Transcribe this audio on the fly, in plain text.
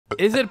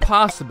Is it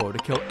possible to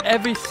kill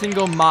every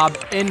single mob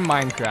in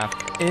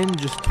Minecraft in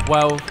just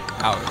 12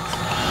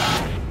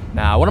 hours?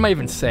 Nah, what am I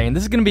even saying?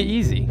 This is gonna be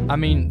easy. I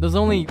mean, there's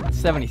only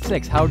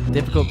 76. How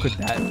difficult could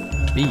that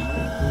be?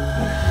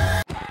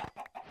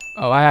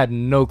 Oh, I had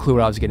no clue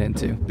what I was getting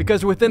into.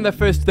 Because within the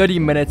first 30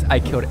 minutes,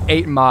 I killed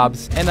 8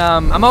 mobs. And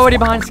I'm already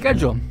behind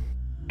schedule.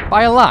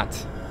 By a lot.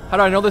 How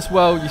do I know this?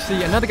 Well, you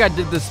see, another guy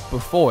did this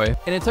before,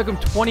 and it took him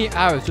 20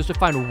 hours just to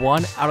find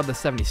 1 out of the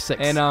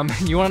 76. And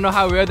you wanna know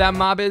how rare that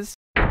mob is?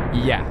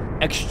 Yeah,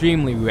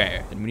 extremely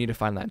rare. And we need to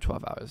find that in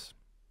 12 hours.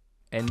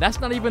 And that's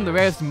not even the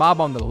rarest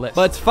mob on the list.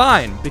 But it's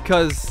fine,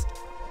 because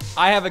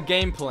I have a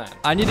game plan.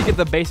 I need to get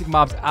the basic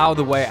mobs out of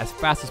the way as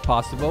fast as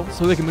possible,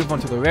 so we can move on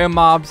to the rare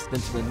mobs,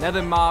 then to the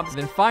nether mobs,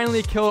 then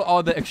finally kill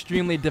all the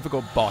extremely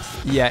difficult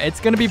bosses. Yeah,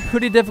 it's gonna be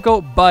pretty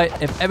difficult, but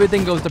if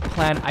everything goes to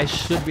plan, I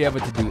should be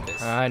able to do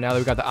this. Alright, now that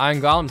we got the iron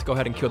golem, let's go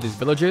ahead and kill these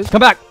villagers.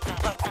 Come back!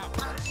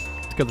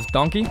 Let's kill this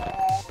donkey.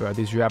 Bro,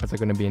 these rabbits are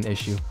gonna be an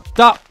issue.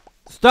 Stop!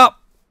 Stop!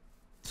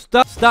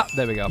 Stop, stop.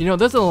 There we go. You know,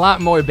 there's a lot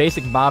more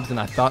basic mobs than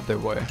I thought there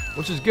were,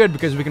 which is good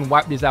because we can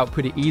wipe these out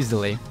pretty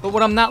easily. But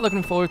what I'm not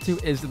looking forward to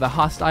is the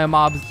hostile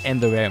mobs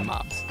and the rare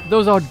mobs.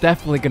 Those are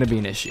definitely going to be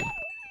an issue.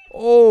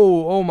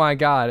 Oh my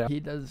god. He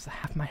does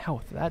half my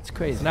health. That's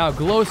crazy. Now, a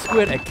glow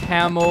squid, a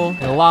camel,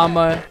 a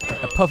llama,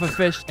 a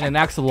pufferfish, and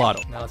an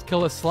axolotl. Now, let's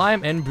kill a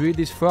slime and breed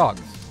these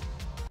frogs.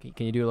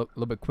 Can you do a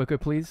little bit quicker,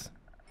 please?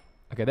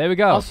 Okay, there we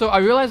go. Also, I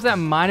realized that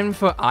mining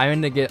for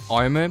iron to get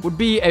armor would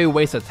be a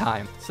waste of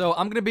time. So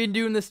I'm gonna be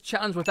doing this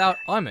challenge without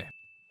armor.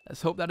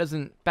 Let's hope that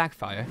doesn't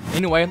backfire.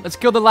 Anyway, let's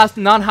kill the last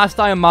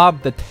non-hostile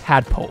mob, the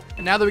tadpole.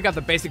 And now that we got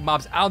the basic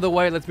mobs out of the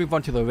way, let's move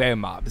on to the rare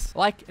mobs,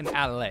 like an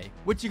alley,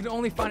 which you can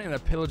only find in a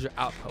pillager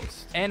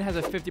outpost, and has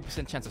a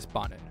 50% chance of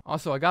spawning.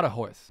 Also, I got a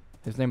horse.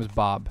 His name is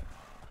Bob.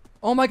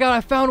 Oh my god, I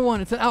found one!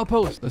 It's an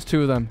outpost! There's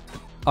 2 of them.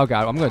 Oh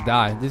god, I'm gonna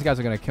die. These guys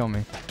are gonna kill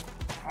me.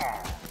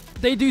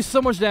 They do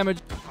so much damage.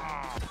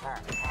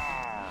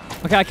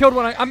 Okay, I killed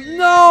one.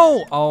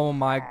 No! Oh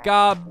my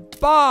god,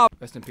 Bob!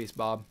 Rest in peace,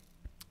 Bob.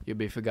 You'll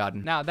be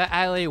forgotten. Now, that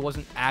alley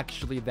wasn't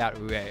actually that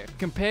rare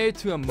compared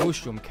to a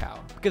mushroom cow,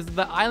 because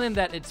the island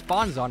that it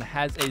spawns on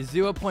has a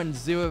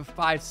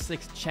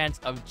 0.056 chance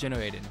of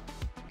generating.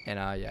 And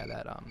yeah,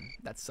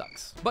 that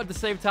sucks. But to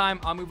save time,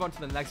 I'll move on to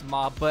the next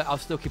mob, but I'll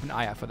still keep an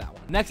eye out for that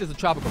one. Next is the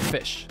tropical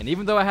fish. And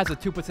even though it has a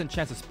 2%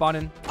 chance of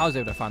spawning, I was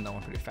able to find that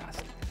one pretty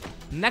fast.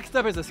 Next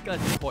up is a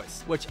skeleton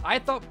horse, which I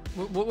thought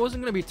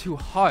wasn't going to be too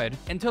hard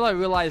until I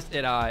realized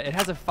it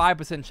has a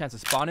 5% chance of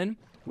spawning,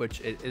 which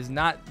is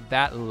not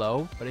that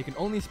low, but it can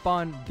only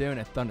spawn during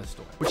a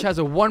thunderstorm, which has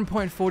a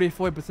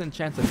 1.44%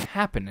 chance of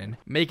happening,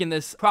 making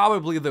this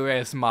probably the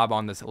rarest mob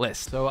on this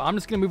list. So I'm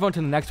just going to move on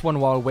to the next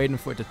one while waiting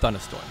for it to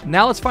thunderstorm.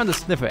 Now let's find the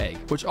sniffer egg,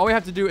 which all we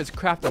have to do is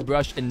craft a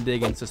brush and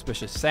dig in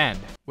suspicious sand,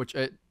 which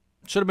it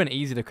should have been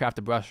easy to craft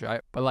a brush,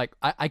 right? But like,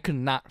 I could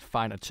not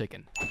find a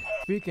chicken.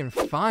 Freaking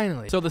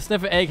finally. So the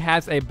sniffer egg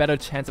has a better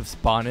chance of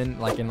spawning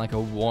like in like a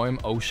warm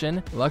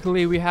ocean.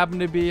 Luckily, we happen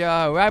to be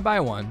right by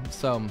one.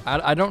 So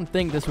I don't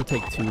think this would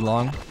take too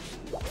long.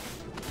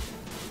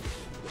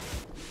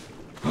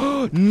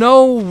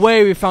 No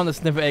way we found the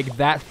sniffer egg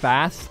that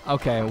fast.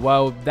 Okay,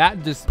 well,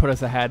 that just put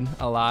us ahead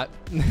a lot.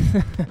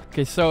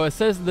 Okay, so it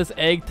says this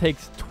egg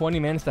takes 20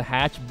 minutes to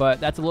hatch, but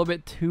that's a little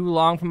bit too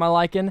long for my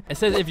liking. It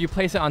says if you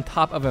place it on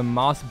top of a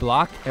moss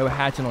block, it will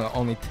hatch in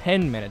only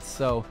 10 minutes.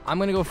 So I'm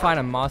gonna go find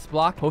a moss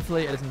block.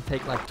 Hopefully it doesn't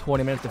take like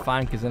 20 minutes to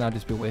find, because then I'll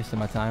just be wasting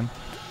my time.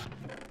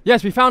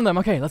 Yes, we found them.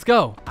 Okay, let's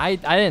go. I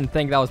didn't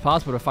think that was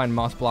possible to find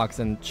moss blocks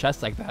in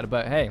chests like that,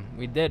 but hey,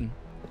 we did.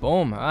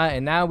 Boom. All right,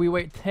 and now we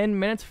wait 10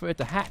 minutes for it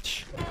to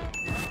hatch.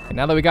 And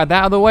now that we got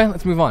that out of the way,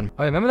 let's move on.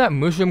 Oh, remember that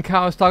mushroom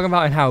cow I was talking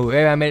about and how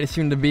rare I made it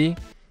seem to be?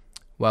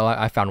 Well,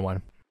 I found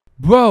one.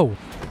 Bro!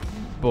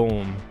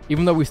 Boom.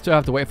 Even though we still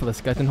have to wait for the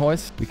skeleton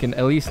horse, we can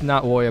at least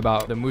not worry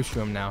about the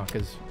mushroom now,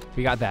 because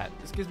we got that.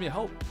 This gives me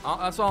hope.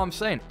 That's all I'm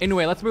saying.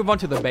 Anyway, let's move on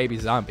to the baby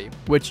zombie,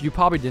 which you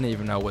probably didn't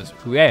even know was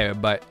rare,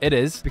 but it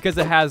is, because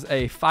it has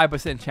a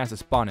 5% chance of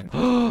spawning.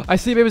 I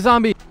see a baby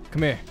zombie!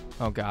 Come here.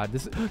 Oh god,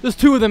 there's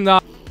 2 of them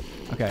now.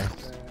 Okay.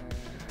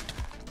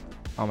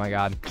 Oh my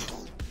god.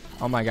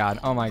 Oh my god.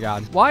 Oh my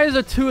god. Why is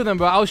there 2 of them,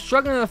 bro? I was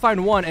struggling to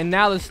find one, and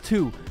now there's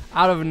 2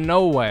 out of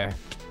nowhere.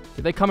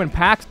 Did they come in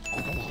packs?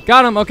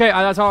 Got him. Okay,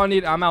 that's all I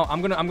need. I'm out.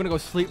 I'm gonna go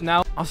sleep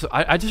now. Also,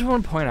 I just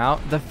want to point out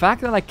the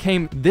fact that I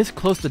came this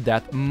close to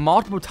death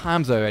multiple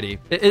times already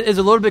is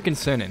a little bit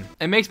concerning.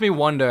 It makes me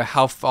wonder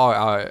how far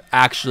I'll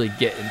actually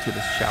get into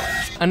this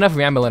challenge. Enough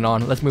rambling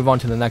on. Let's move on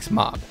to the next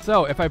mob.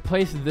 So if I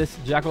place this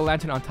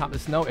jack-o'-lantern on top of the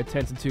snow, it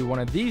turns into one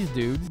of these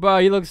dudes. Bro,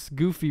 he looks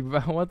goofy,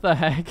 bro. What the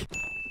heck?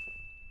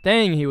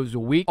 Dang, he was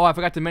weak. Oh, I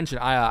forgot to mention,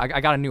 I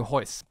got a new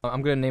horse.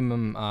 I'm gonna name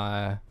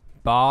him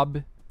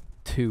Bob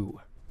 2.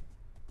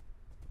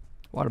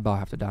 Why did Bob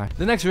have to die?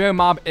 The next rare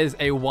mob is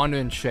a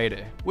wandering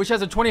trader, which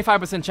has a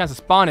 25% chance of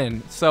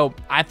spawning, so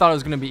I thought it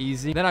was gonna be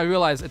easy. Then I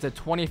realized it's a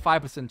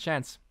 25%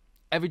 chance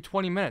every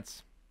 20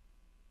 minutes.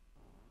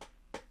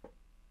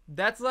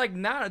 That's like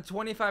not a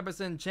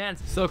 25%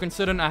 chance. So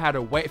considering I had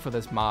to wait for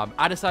this mob,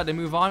 I decided to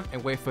move on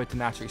and wait for it to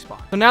naturally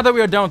spawn. So now that we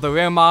are done with the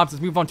rare mobs,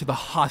 let's move on to the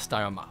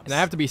hostile mobs. And I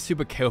have to be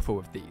super careful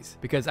with these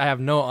because I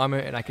have no armor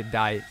and I could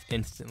die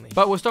instantly.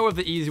 But we'll start with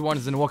the easy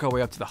ones and work our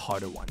way up to the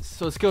harder ones.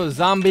 So let's kill a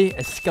zombie,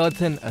 a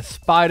skeleton, a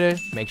spider.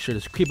 Make sure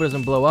this creeper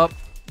doesn't blow up.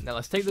 Now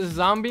let's take this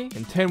zombie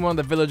and turn one of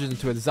the villagers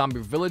into a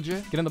zombie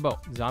villager. Get in the boat.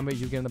 Zombie,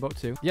 you get in the boat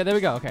too. Yeah, there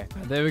we go. Okay,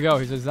 there we go.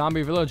 He's a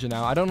zombie villager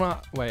now. I don't know.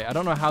 Wait, I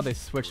don't know how they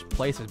switched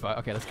places, but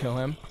okay, let's kill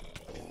him.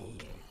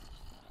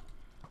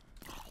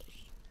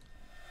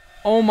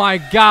 Oh my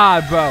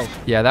god, bro.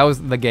 Yeah, that was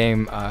the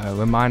game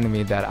reminding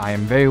me that I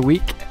am very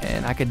weak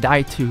and I could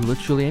die to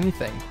literally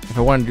anything. If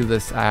I want to do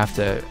this, I have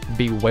to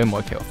be way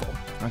more careful.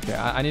 Okay,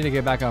 I need to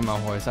get back on my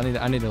horse. I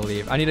need to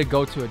leave. I need to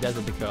go to a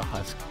desert to kill a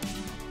husk.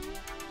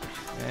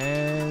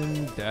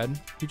 And dead.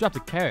 He dropped a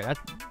carrot.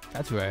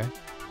 That's rare.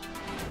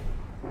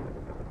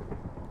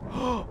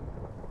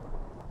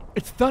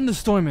 It's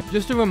thunderstorming.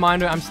 Just a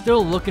reminder, I'm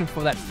still looking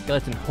for that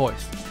skeleton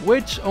horse,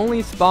 which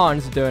only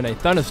spawns during a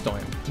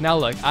thunderstorm. Now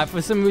look,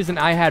 for some reason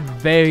I had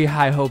very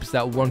high hopes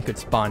that one could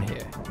spawn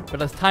here.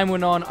 But as time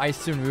went on, I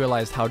soon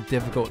realized how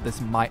difficult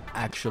this might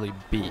actually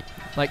be.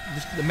 Like,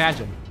 just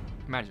imagine.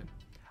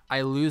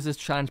 I lose this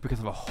challenge because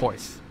of a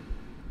horse.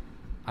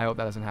 I hope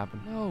that doesn't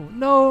happen.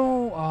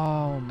 No.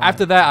 Oh, man.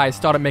 After that, I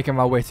started making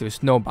my way to a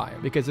snow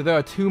biome because there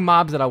are two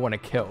mobs that I want to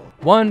kill.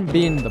 One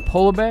being the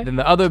polar bear, then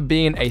the other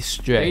being a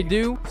stray. They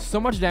do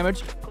so much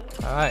damage.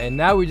 All right, and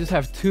now we just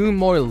have two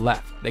more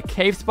left. The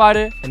cave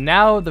spider, and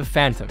now the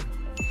phantom.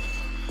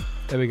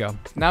 There we go.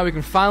 Now we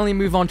can finally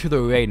move on to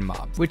the raid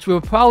mobs, which will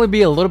probably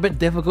be a little bit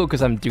difficult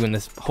because I'm doing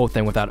this whole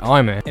thing without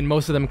armor, and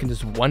most of them can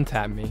just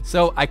one-tap me.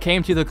 So I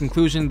came to the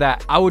conclusion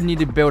that I would need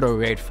to build a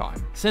raid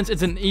farm, since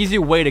it's an easy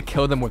way to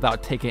kill them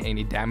without taking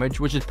any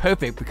damage, which is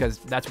perfect because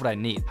that's what I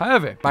need.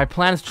 However, my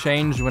plans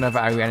changed whenever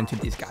I ran into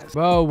these guys.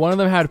 Bro, one of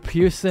them had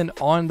piercing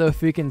on the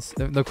freaking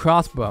the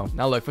crossbow.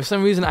 Now look, for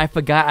some reason I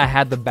forgot I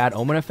had the bad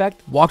omen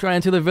effect, walked right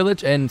into the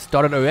village and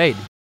started a raid.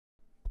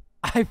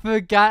 I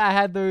forgot I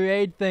had the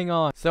raid thing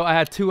on. So I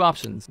had two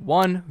options.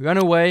 One, run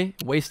away,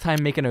 waste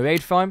time making a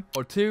raid farm.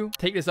 Or two,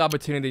 take this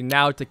opportunity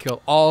now to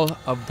kill all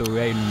of the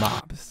raid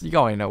mobs. You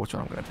already know which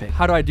one I'm gonna pick.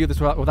 How do I do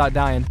this without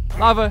dying?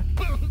 Lava.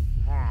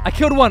 I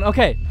killed one,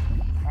 okay.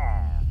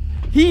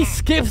 He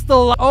skips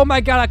the oh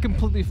my god, I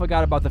completely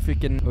forgot about the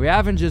freaking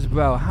Ravengers,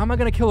 bro. How am I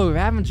gonna kill a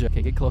Ravenger?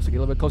 Okay, get closer, get a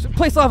little bit closer.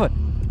 Place lava.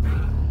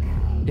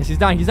 Yes, he's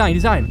dying.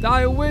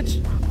 Die, witch.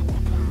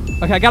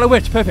 Okay, I got a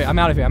witch. Perfect. I'm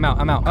out of here. I'm out.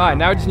 All right,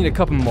 now I just need a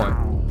couple more.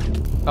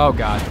 Oh,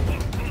 God.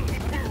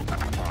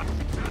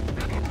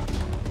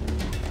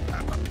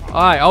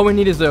 All right, all we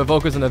need is the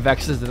evokers and the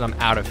vexes, and I'm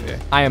out of here.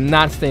 I am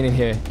not staying in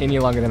here any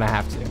longer than I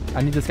have to.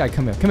 I need this guy.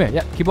 Come here.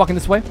 Yeah, keep walking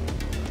this way.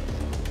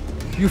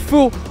 You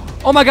fool.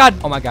 Oh, my God.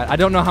 I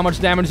don't know how much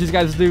damage these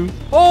guys do.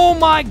 Oh,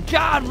 my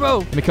God, bro.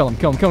 Let me kill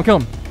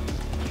him.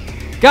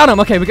 Got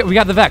him. Okay, we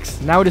got the Vex.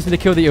 Now we just need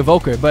to kill the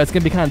Evoker, but it's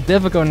going to be kind of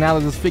difficult now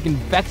that there's freaking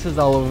Vexes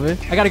all over it.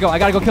 I got to go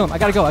kill him. I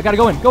got to go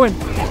in.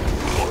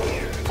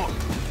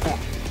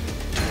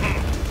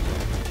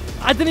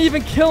 I didn't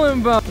even kill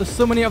him, bro. There's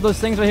so many of those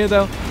things right here,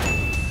 though.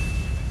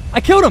 I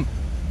killed him.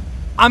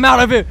 I'm out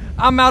of here.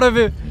 I'm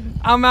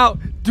out.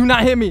 Do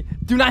not hit me.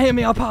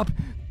 I'll pop.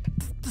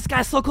 This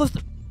guy's so close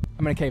to...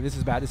 I'm in a cave. This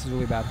is bad. This is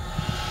really bad.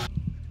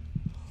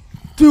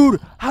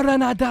 Dude, how did I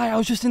not die? I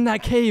was just in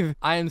that cave.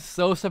 I am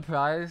so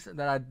surprised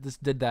that I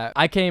just did that.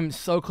 I came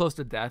so close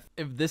to death.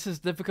 If this is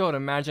difficult,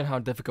 imagine how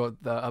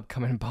difficult the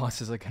upcoming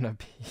bosses are gonna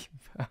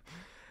be.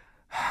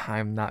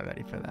 I'm not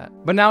ready for that.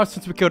 But now,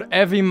 since we killed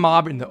every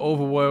mob in the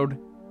overworld,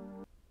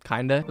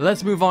 kinda,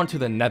 let's move on to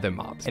the nether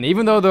mobs. And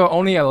even though there are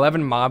only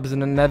 11 mobs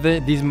in the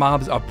nether, these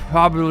mobs are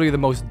probably the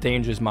most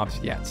dangerous mobs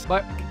yet.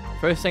 But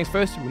first things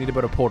first, we need to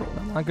build a portal.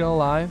 I'm not gonna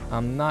lie,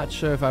 I'm not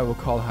sure if I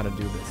recall how to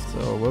do this.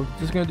 So we're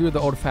just gonna do it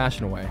the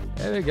old-fashioned way.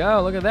 There we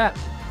go, look at that.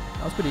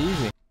 That was pretty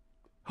easy.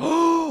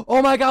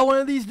 Oh my god, one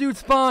of these dudes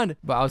spawned!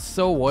 But I was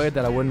so worried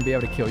that I wouldn't be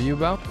able to kill you,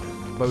 bro.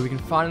 But we can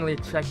finally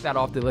check that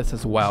off the list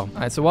as well.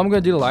 Alright, so what I'm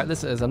gonna do to light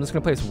this is I'm just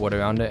gonna place wood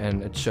around it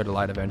and it should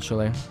light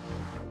eventually.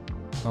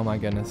 Oh my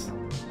goodness.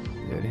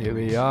 Dude, here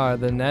we are,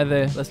 the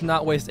nether. Let's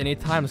not waste any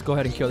time. Let's go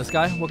ahead and kill this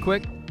guy real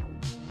quick.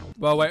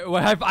 Well, wait,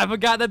 I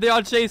forgot that they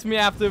all chased me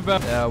after, bro.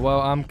 Yeah,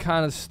 well, I'm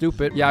kind of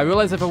stupid. Yeah, I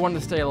realized if I wanted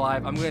to stay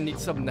alive, I'm gonna need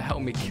something to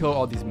help me kill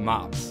all these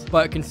mobs.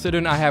 But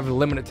considering I have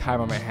limited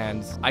time on my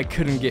hands, I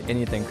couldn't get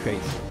anything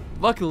crazy.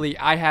 Luckily,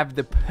 I have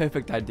the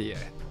perfect idea.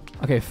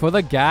 Okay, for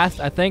the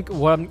gas, I think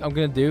what I'm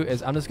gonna do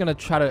is I'm just gonna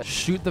try to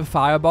shoot the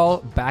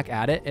fireball back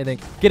at it and then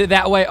get it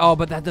that way. Oh,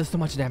 but that does so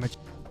much damage.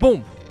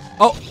 Boom.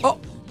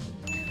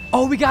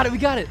 Oh, we got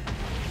it.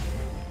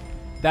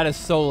 That is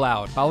so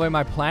loud. By the way,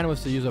 my plan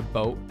was to use a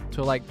boat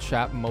to like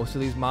trap most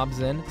of these mobs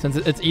in, since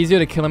it's easier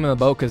to kill them in the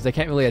boat because they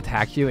can't really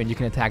attack you and you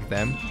can attack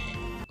them.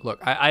 Look,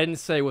 I didn't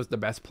say it was the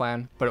best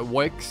plan, but it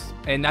works,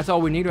 and that's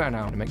all we need right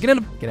now. Get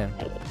in.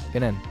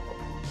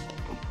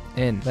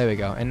 There we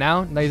go. And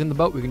now he's in the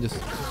boat, we can just...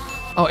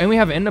 Oh, and we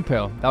have an ender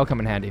pearl. That'll come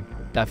in handy.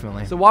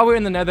 definitely. So while we're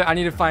in the nether, I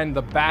need to find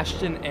the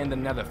bastion and the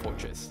nether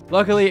fortress.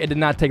 Luckily, it did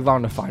not take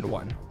long to find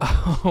one.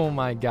 Oh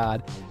my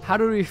god. How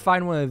did we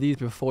find one of these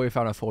before we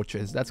found a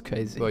fortress? That's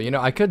crazy. Well, you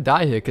know, I could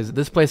die here because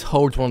this place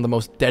holds one of the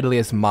most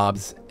deadliest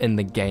mobs in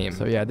the game.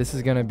 So yeah, this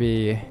is gonna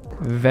be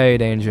very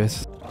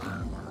dangerous.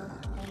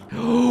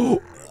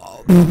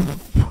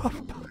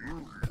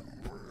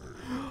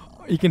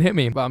 He can hit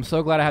me, but I'm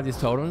so glad I have these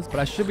totems.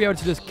 But I should be able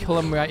to just kill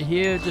him right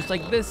here, just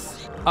like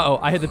this. Uh-oh,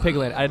 I hit the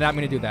piglet. I did not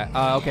mean to do that.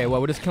 Okay, well,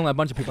 we're just killing a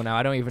bunch of people now.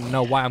 I don't even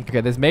know why I'm... Okay,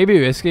 this may be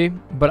risky,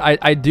 but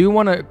I do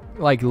want to,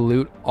 like,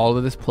 loot all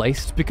of this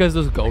place because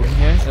there's gold in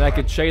here. And I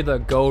could trade the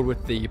gold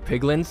with the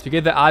piglins to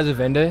get the eyes of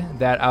Ender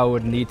that I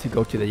would need to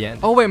go to the end.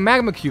 Oh, wait,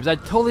 magma cubes. I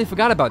totally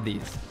forgot about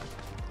these.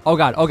 Oh,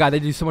 God. Oh, God. They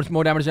do so much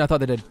more damage than I thought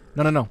they did.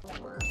 No, no, no.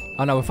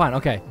 Oh, no, we're fine.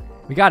 Okay.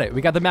 We got it.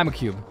 We got the magma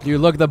cube.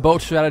 Dude, look, the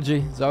boat strategy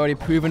is already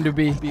proven to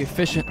be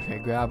efficient. Okay,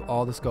 grab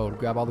all this gold.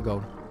 Grab all the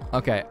gold.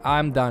 Okay,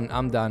 I'm done.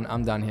 I'm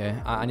done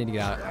here. I need to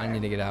get out. I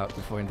need to get out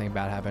before anything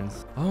bad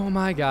happens. Oh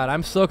my god,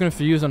 I'm so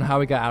confused on how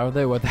we got out of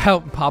there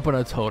without popping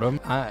a totem.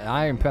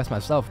 I impressed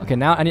myself. Okay,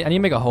 now I need to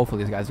make a hole for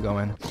these guys to go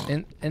in.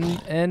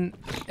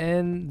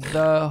 In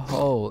the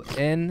hole.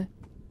 In.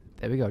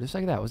 There we go, just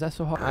like that. Was that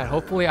so hard? All right,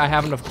 hopefully I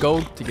have enough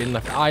gold to get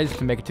enough eyes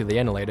to make it to the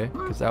end later,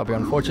 because that would be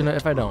unfortunate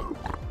if I don't.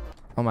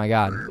 Oh my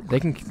god, they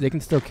can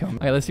still kill me.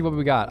 Okay, let's see what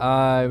we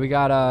got. We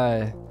got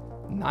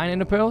 9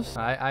 ender pearls.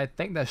 I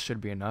think that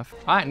should be enough.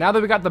 All right, now that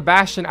we got the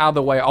bastion out of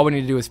the way, all we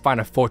need to do is find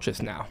a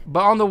fortress now.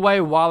 But on the way,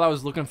 while I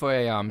was looking for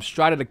a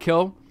strider to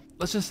kill,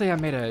 let's just say I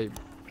made a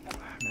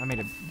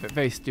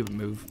very stupid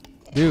move.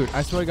 Dude,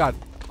 I swear to god.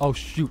 Oh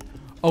shoot.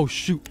 Oh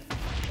shoot.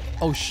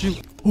 Oh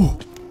shoot. Ooh.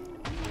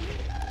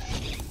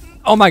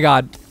 Oh my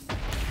god.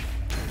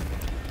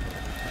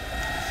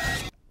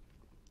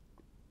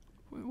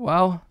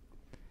 Well,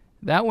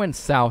 that went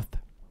south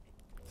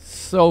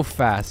so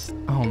fast.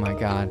 Oh my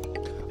god.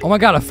 Oh my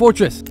god, a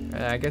fortress!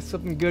 I guess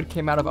something good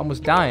came out of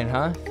almost dying,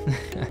 huh?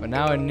 But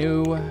now a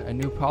new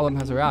problem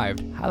has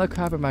arrived. How the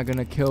crap am I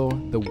gonna kill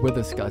the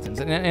wither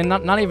skeletons? And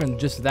not even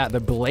just that, the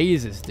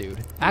blazes,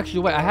 dude. Actually,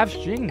 wait, I have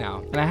string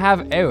now. And I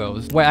have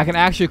arrows. Wait, I can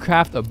actually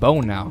craft a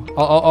bow now.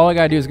 All I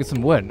gotta do is get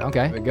some wood.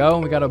 Okay, there we go.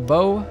 We got a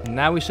bow.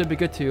 Now we should be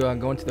good to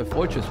go into the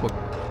fortress.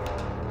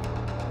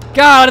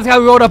 God, this guy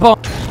rolled up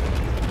on...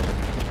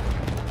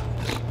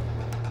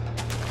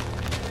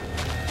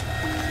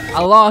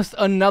 I lost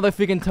another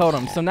freaking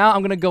totem. So now I'm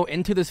going to go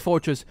into this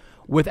fortress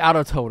without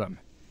a totem.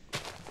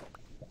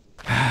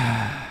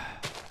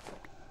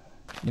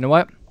 You know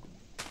what?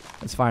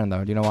 It's fine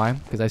though. Do you know why?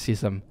 Because I see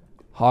some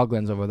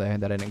hoglins over there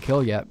that I didn't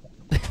kill yet.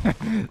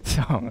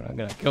 So I'm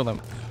going to kill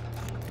them.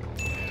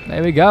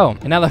 There we go.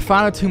 And now the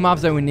final 2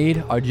 mobs that we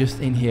need are just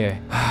in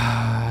here.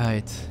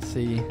 Alright.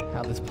 See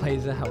how this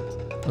plays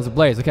out. There's a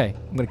blaze. Okay.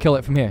 I'm going to kill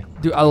it from here.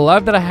 Dude, I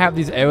love that I have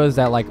these arrows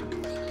that like...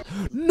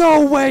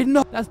 No way!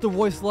 No! That's the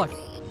worst luck.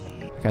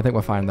 Okay, I think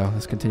we're fine though.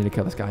 Let's continue to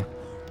kill this guy.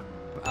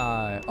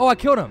 Oh, I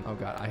killed him. Oh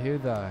god, I hear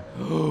the...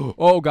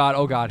 Oh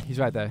god, he's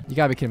right there. You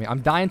gotta be kidding me. I'm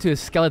dying to a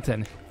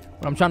skeleton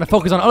when I'm trying to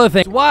focus on other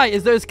things. Why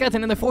is there a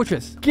skeleton in the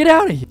fortress? Get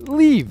out of here.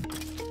 Leave.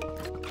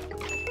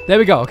 There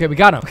we go. Okay, we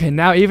got him. Okay,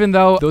 now even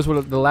though those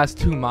were the last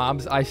 2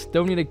 mobs, I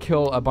still need to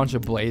kill a bunch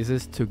of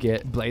blazes to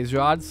get blaze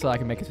rods so I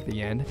can make it to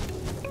the end.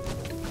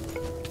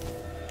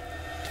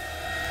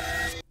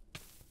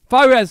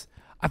 Fire res!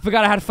 I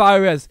forgot I had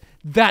fire res.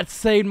 That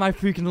saved my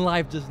freaking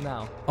life just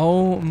now.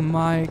 Oh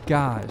my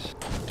gosh.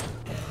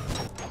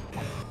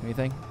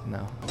 Anything?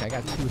 No. Okay, I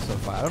got 2 so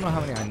far. I don't know how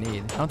many I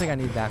need. I don't think I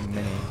need that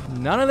many.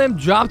 None of them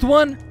dropped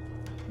one?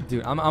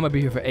 Dude, I'm gonna be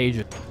here for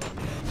ages.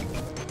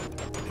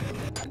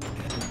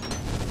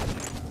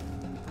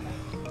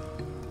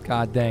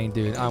 God dang,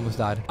 dude. I almost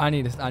died. I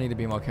need to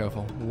be more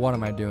careful. What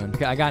am I doing?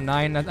 Okay, I got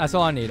 9. That's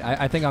all I need.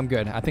 I think I'm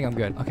good. I think I'm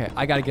good. Okay,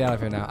 I gotta get out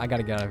of here now. I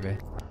gotta get out of here.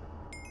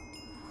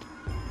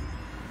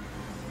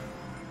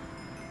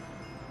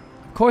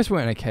 Of course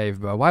we're in a cave,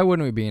 bro. Why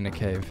wouldn't we be in a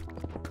cave?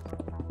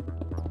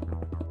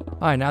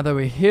 Alright, now that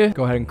we're here,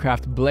 go ahead and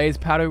craft blaze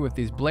powder with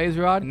these blaze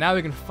rods. Now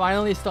we can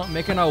finally start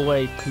making our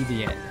way to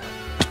the end.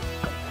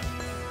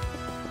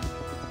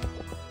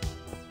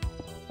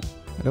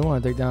 I don't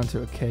want to dig down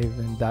to a cave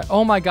and die.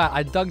 Oh my god,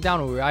 I dug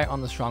down right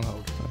on the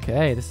stronghold.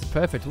 Okay, this is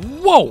perfect.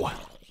 Whoa!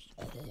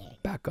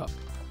 Back up.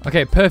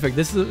 Okay, perfect.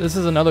 This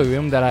is another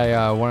room that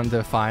I wanted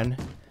to find.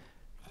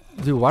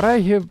 Dude, why do I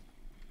hear...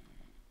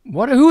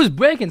 Who's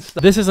breaking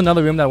stuff? This is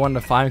another room that I wanted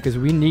to find because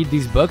we need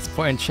these books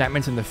for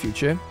enchantments in the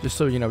future. Just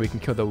so, you know, we can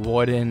kill the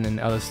warden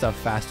and other stuff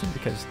faster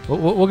because we're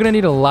going to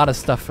need a lot of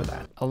stuff for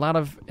that. A lot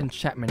of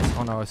enchantments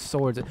on our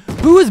swords.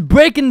 Who is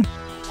breaking...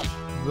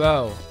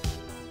 Bro.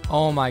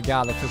 Oh my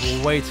god, that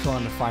took way too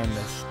long to find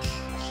this.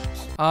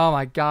 Oh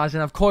my gosh,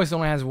 and of course it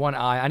only has 1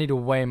 eye. I need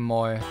way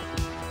more.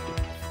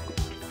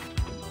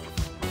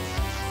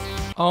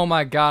 Oh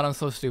my god, I'm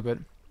so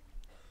stupid.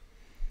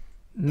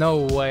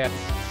 No way.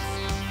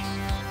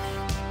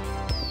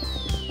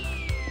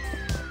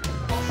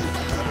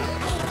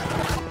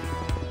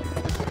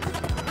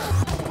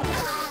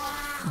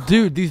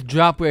 Dude, these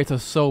drop rates are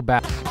so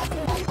bad.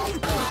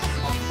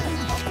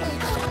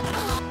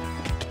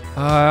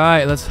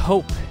 Alright, let's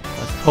hope.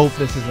 Let's hope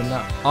this is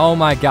enough. Oh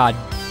my god,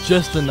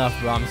 just enough,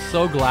 bro. I'm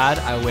so glad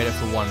I waited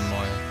for one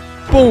more.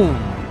 Boom!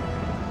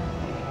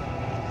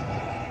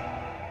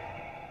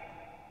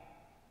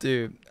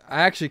 Dude,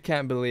 I actually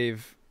can't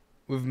believe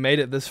we've made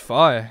it this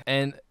far.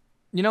 And,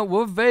 you know,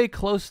 we're very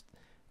close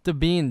to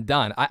being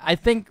done. I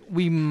think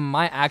we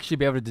might actually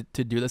be able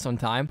to do this on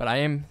time, but I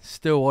am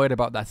still worried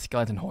about that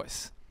skeleton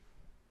horse.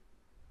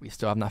 We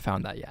still have not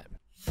found that yet.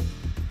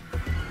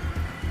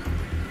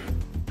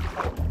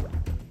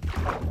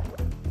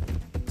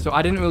 So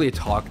I didn't really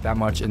talk that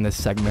much in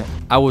this segment.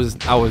 I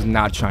was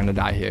not trying to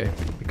die here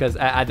because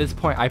at this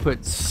point I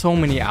put so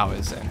many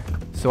hours in.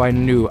 So I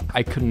knew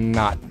I could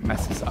not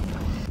mess this up.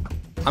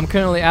 I'm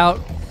currently out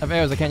of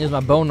arrows. I can't use my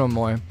bow no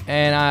more.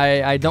 And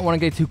I don't want to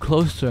get too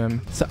close to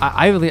him. So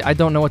I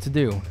don't know what to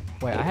do.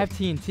 Wait, I have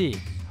TNT.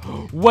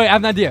 Wait, I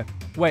have an idea.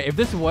 Wait, if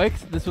this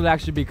works, this will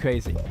actually be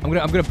crazy. I'm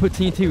gonna put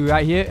TNT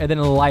right here and then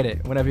light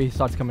it whenever he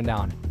starts coming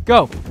down.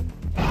 Go!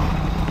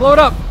 Blow it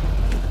up!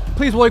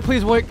 Please work,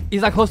 please work.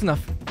 He's not close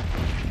enough.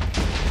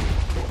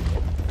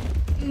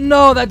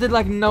 No, that did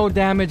like no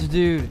damage,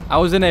 dude. I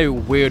was in a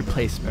weird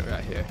placement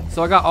right here.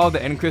 So I got all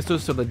the end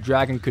crystals so the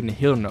dragon couldn't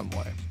heal no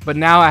more. But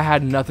now I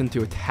had nothing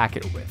to attack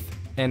it with.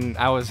 And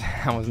I was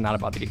not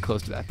about to get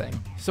close to that thing.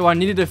 So I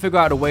needed to figure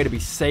out a way to be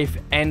safe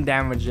and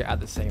damage it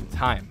at the same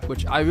time.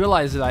 Which I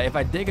realized that if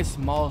I dig a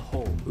small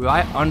hole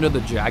right under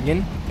the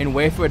dragon and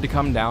wait for it to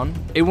come down,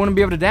 it wouldn't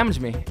be able to damage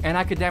me. And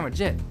I could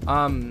damage it.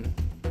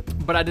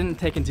 But I didn't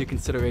take into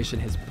consideration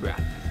his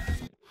breath.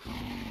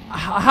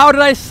 How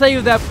did I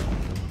save that?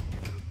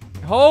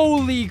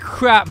 Holy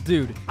crap,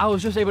 dude. I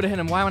was just able to hit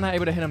him. Why am I not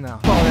able to hit him now?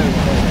 Oh, there we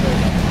go. There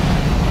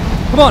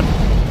we go. Come on.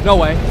 No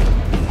way.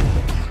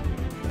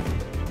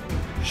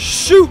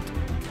 Shoot.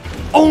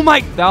 Oh my.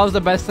 That was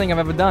the best thing I've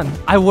ever done.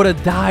 I would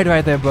have died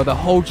right there, bro. The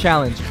whole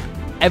challenge.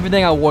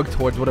 Everything I worked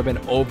towards would have been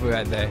over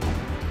right there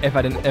if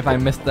I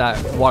missed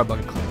that water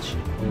bucket clutch.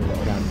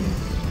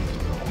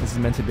 This is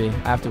meant to be.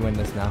 I have to win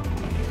this now.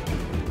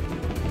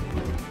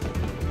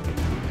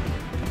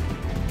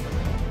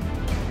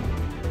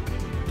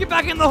 Get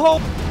back in the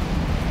hole!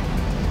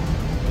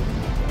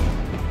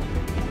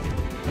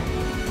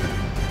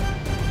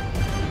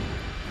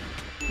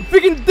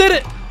 Freaking did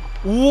it!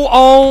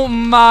 Oh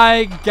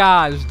my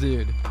gosh,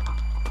 dude.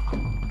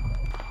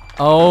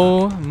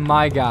 Oh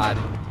my god.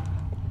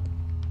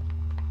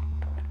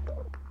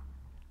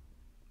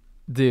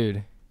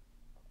 Dude.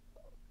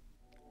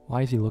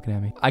 Why is he looking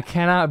at me? I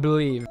cannot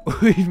believe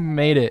we've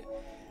made it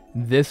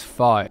this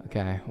far.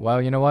 Okay,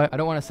 well, you know what? I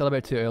don't want to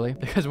celebrate too early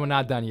because we're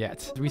not done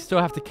yet. We still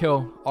have to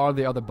kill all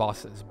the other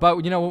bosses.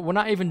 But, you know, we're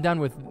not even done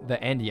with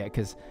the end yet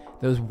because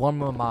there's one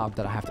more mob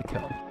that I have to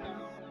kill.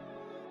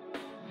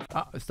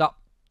 Oh,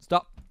 stop.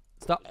 Stop.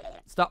 Stop.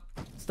 Stop.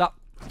 Stop.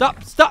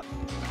 Stop. Stop.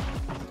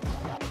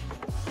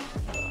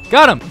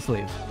 Got him. Let's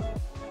leave.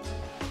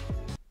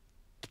 Are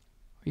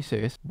you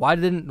serious? Why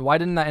didn't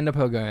that end up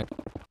going?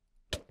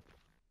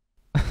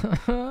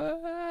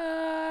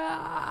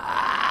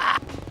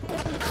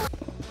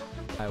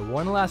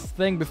 One last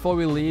thing before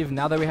we leave.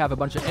 Now that we have a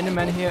bunch of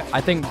Endermen here,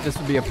 I think this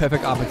would be a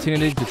perfect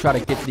opportunity to try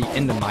to get the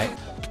Endermite.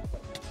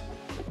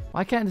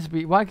 Why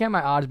can't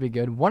my odds be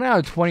good? 1 out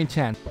of 20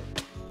 chance.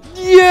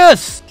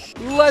 Yes!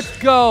 Let's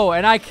go!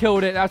 And I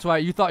killed it. That's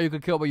right. You thought you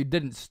could kill, but you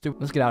didn't.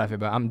 Stupid. Let's get out of here,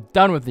 bro. I'm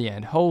done with the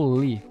end.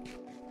 Holy.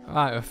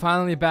 Alright, we're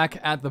finally back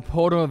at the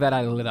portal that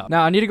I lit up.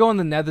 Now, I need to go in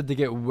the nether to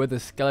get with the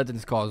skeleton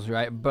skulls,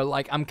 right? But,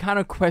 like, I'm kind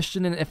of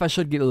questioning if I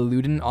should get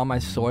looting on my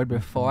sword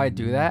before I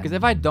do that. Because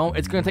if I don't,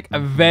 it's going to take a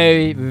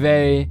very,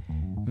 very,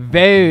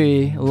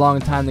 very long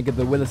time to get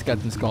the wither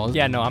skeleton skulls.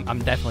 Yeah, no, I'm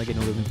definitely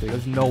getting looting through.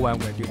 There's no way I'm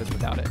going to do this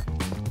without it.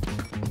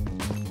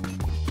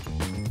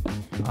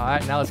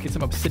 Alright, now let's get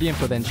some obsidian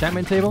for the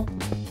enchantment table.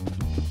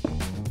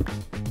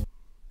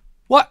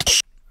 What?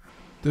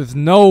 There's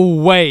no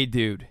way,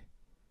 dude.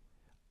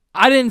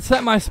 I didn't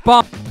set my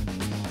spawn.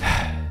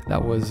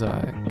 That was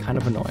kind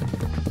of annoying.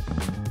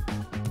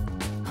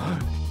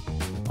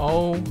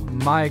 Oh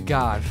my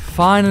god.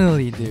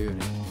 Finally,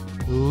 dude.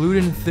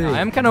 Looting through. I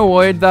am kind of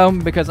worried though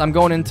because I'm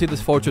going into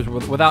this fortress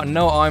without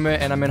no armor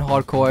and I'm in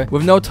hardcore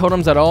with no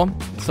totems at all.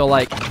 So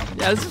like,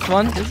 yeah, this is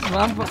fun. This is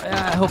fun.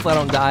 Yeah, hopefully I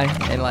don't die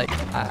and like,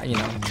 you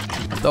know,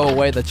 throw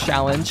away the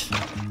challenge.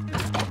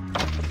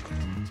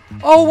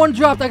 Oh, one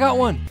dropped. I got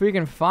one.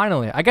 Freaking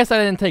finally. I guess I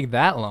didn't take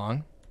that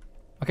long.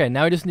 Okay,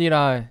 now we just need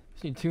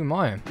 2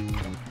 more.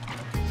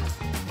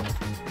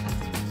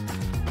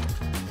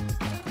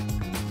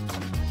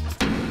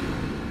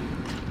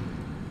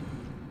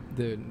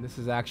 Dude, this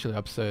is actually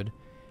absurd.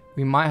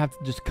 We might have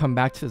to just come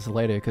back to this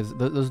later because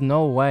there's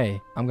no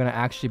way I'm gonna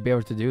actually be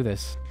able to do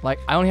this. Like,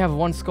 I only have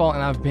 1 skull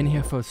and I've been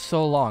here for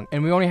so long,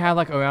 and we only have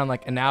like around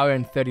like an hour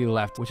and 30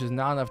 left, which is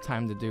not enough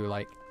time to do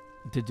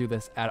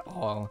this at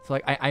all. So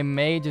like I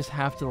may just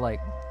have to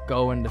like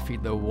go and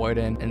defeat the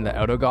warden and the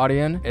elder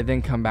guardian and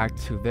then come back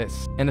to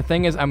this. And the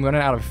thing is, I'm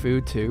running out of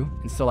food too,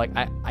 and so like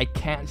I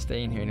can't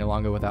stay in here any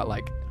longer without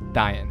like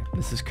dying.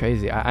 This is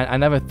crazy. I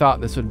never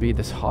thought this would be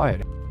this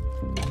hard.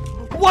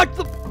 What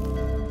the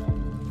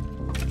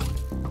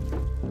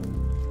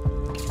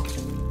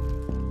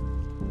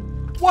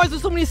Why is there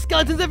so many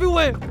skeletons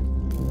everywhere?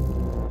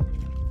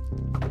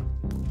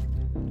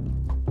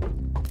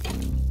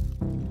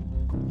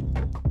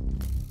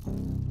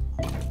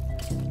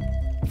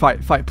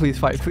 Fight, please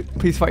fight.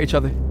 Please fight each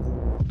other.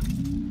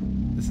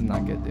 This is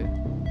not good, dude.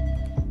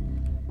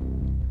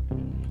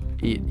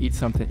 Eat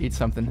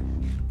something.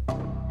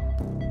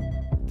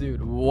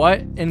 Dude,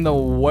 what in the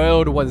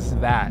world was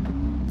that?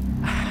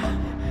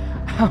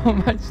 How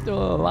am I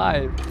still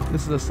alive?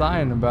 This is a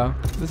sign, bro.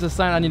 This is a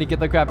sign I need to get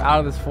the crap out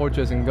of this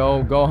fortress and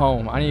go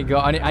home. I need to go.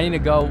 I need to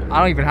go. I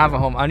don't even have a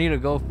home. I need to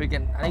go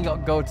freaking. I need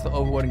to go to the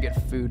overworld and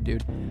get food,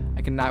 dude.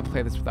 I cannot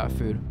play this without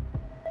food.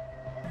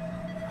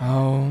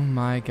 Oh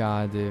my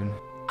god, dude.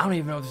 I don't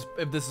even know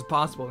if this is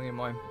possible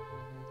anymore.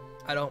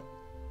 I don't.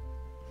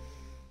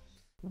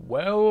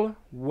 Well.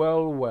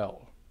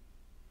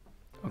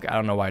 Okay, I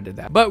don't know why I did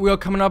that. But we're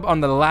coming up on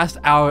the last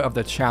hour of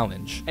the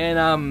challenge. And,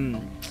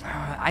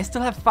 I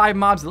still have 5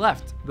 mobs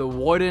left. The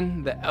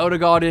Warden, the Elder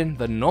Guardian,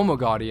 the Normal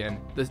Guardian,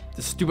 the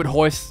stupid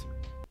horse.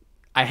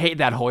 I hate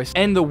that horse.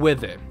 And the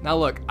Wither. Now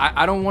look,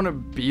 I don't want to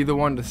be the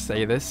one to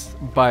say this,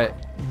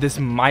 but this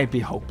might be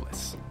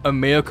hopeless. A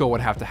miracle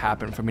would have to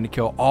happen for me to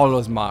kill all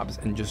those mobs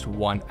in just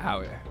 1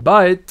 hour.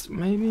 But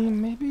maybe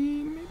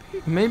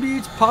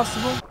it's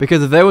possible.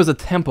 Because there was a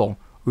temple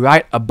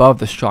right above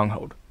the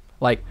stronghold.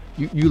 Like,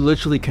 you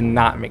literally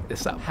cannot make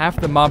this up. Half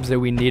the mobs that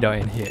we need are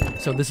in here.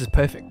 So this is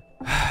perfect.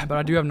 But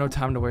I do have no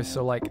time to waste,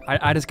 so like,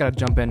 I just gotta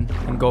jump in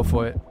and go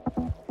for it.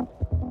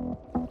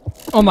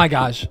 Oh my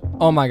gosh.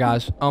 Oh my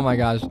gosh. Oh my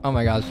gosh. Oh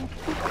my gosh.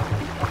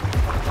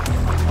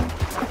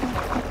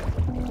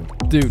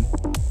 Dude.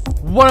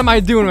 What am I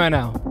doing right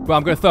now? Bro,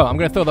 I'm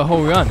gonna throw the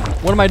whole run.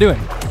 What am I doing?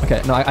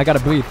 Okay, no, I gotta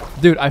breathe.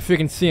 Dude, I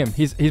freaking see him.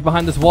 He's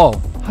behind this wall.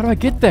 How do I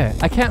get there?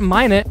 I can't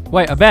mine it.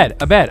 Wait, a bed.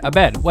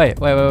 Wait.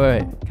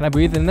 Can I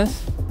breathe in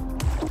this?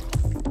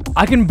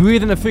 I can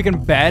breathe in a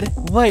freaking bed?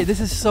 Wait, this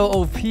is so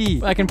OP.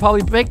 I can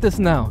probably break this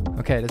now.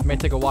 Okay, this may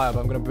take a while, but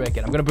I'm gonna break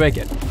it.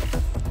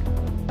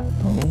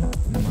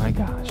 Oh my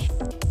gosh.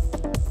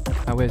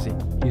 Oh, where is he?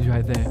 He's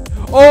right there.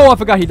 Oh, I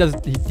forgot he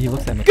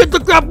looks at me. Get the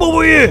crap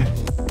over here!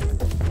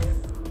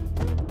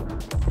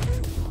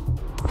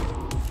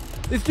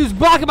 This dude's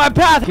blocking my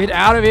path! Get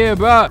out of here,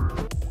 bro!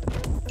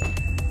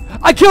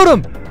 I killed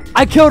him!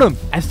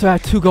 I still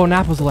have 2 golden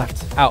apples left.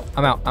 Out.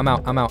 I'm out.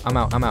 Don't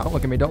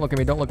look at me. I'm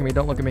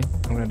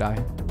gonna die.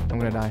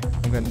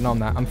 No, I'm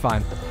not. I'm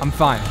fine.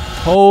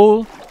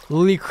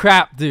 Holy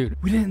crap, dude.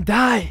 We didn't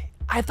die.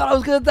 I thought I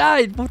was gonna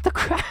die. What the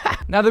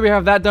crap? Now that we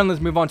have that done,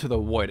 let's move on to the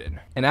Warden.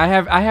 And I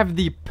have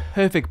the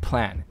perfect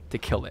plan to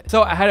kill it.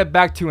 So I headed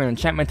back to an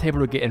enchantment table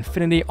to get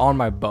infinity on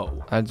my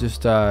bow. I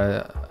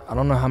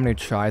don't know how many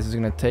tries it's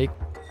gonna take.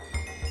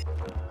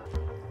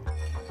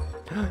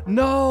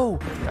 No!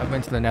 I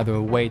went to the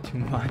nether way too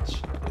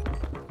much.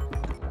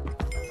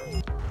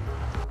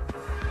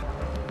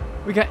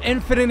 We got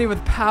infinity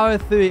with power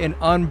 3 and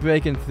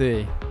unbreaking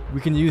 3.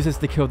 We can use this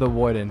to kill the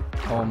Warden.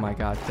 Oh my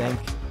god, thank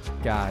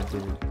god,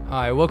 dude.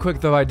 Alright, real quick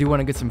though, I do want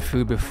to get some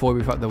food before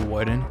we fight the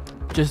Warden,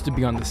 just to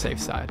be on the safe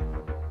side.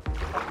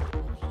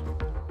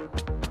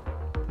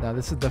 Now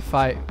this is the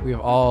fight we've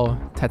all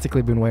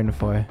technically been waiting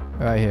for,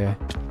 right here.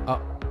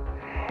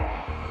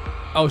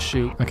 Oh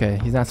shoot. Okay,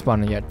 he's not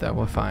spawning yet though.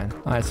 We're fine.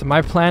 Alright, so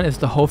my plan is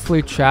to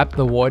hopefully trap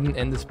the Warden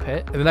in this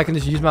pit. And then I can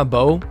just use my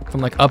bow from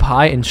like up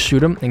high and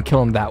shoot him and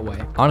kill him that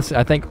way. Honestly,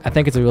 I think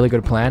it's a really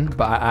good plan,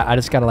 but I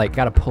just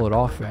gotta pull it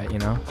off, right, you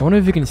know? I wonder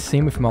if you can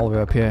see me from all the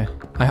way up here.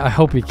 I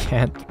hope you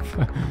can't.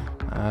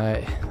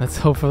 Alright, let's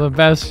hope for the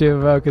best here,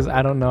 bro, because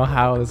I don't know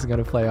how this is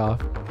gonna play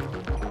off.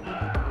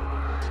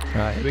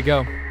 Alright, here we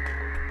go.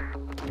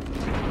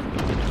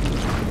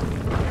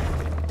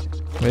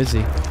 Where is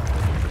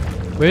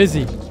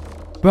he?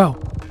 Bro,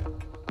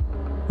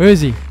 where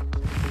is he?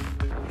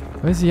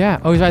 Where's he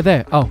at? Oh, he's right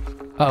there. Oh,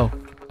 uh-oh.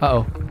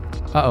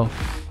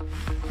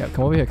 Yeah,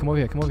 come over here,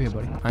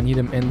 buddy. I need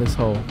him in this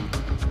hole.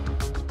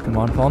 Come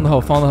on, fall in the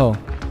hole.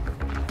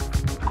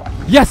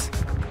 Yes!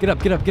 Get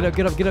up.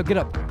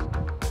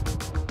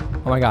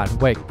 Oh my god,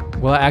 wait.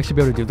 Will I actually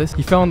be able to do this?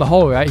 He fell in the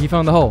hole, right?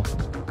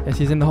 Yes,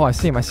 he's in the hole. I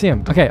see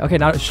him. Okay,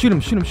 now shoot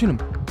him.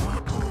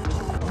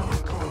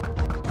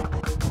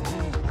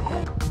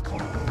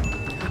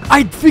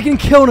 I freaking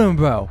killed him,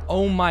 bro.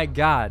 Oh my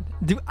god.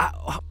 Dude,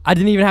 I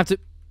didn't even have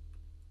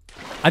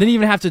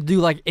to do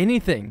like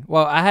anything.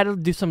 Well, I had to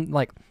do some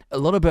like a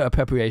little bit of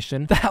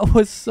preparation. That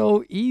was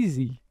so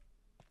easy.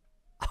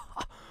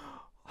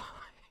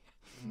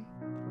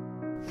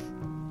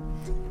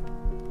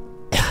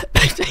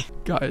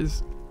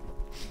 Guys,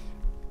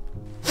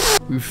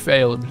 we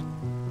failed.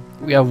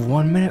 We have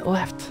 1 minute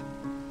left.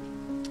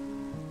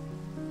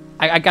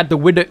 I got the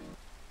wither.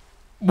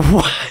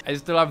 What? I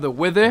still have the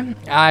wither.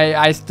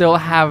 I still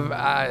have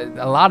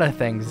a lot of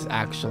things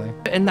actually.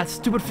 And that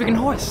stupid freaking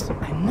horse.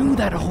 I knew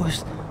that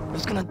horse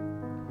was gonna.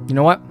 You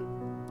know what?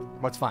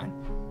 What's fine.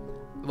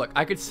 Look,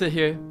 I could sit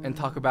here and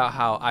talk about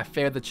how I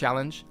failed the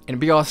challenge and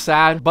be all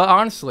sad, but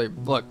honestly,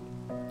 look,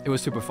 it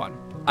was super fun.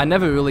 I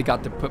never really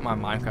got to put my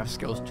Minecraft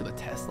skills to the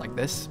test like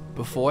this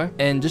before,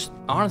 and just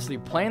honestly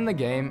playing the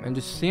game and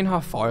just seeing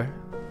how far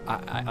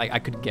I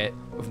could get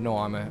with no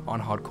armor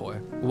on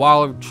hardcore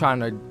while trying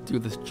to do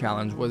this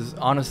challenge was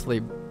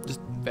honestly just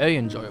very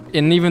enjoyable.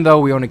 And even though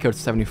we only killed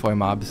 74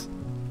 mobs,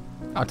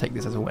 I'll take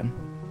this as a win.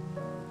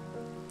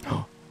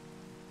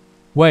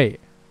 Wait.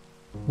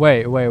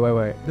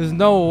 There's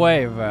no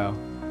way, bro.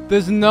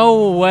 There's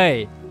no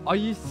way. Are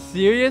you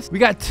serious? We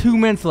got 2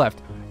 minutes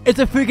left. It's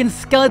a freaking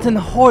skeleton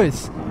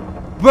horse.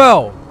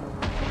 Bro.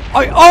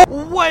 Oh,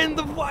 what in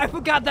the... I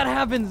forgot that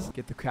happens.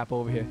 Get the crap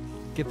over here.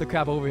 Get the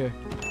crap over here.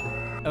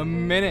 A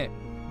minute.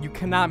 You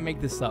cannot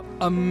make this up.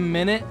 A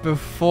minute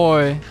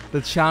before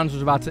the challenge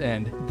was about to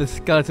end, the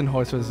skeleton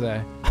horse was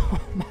there. Oh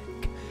my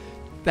god.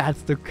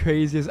 That's the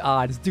craziest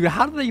odds. Dude,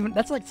 how did they even...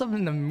 That's like something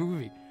in the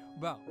movie.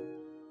 Bro.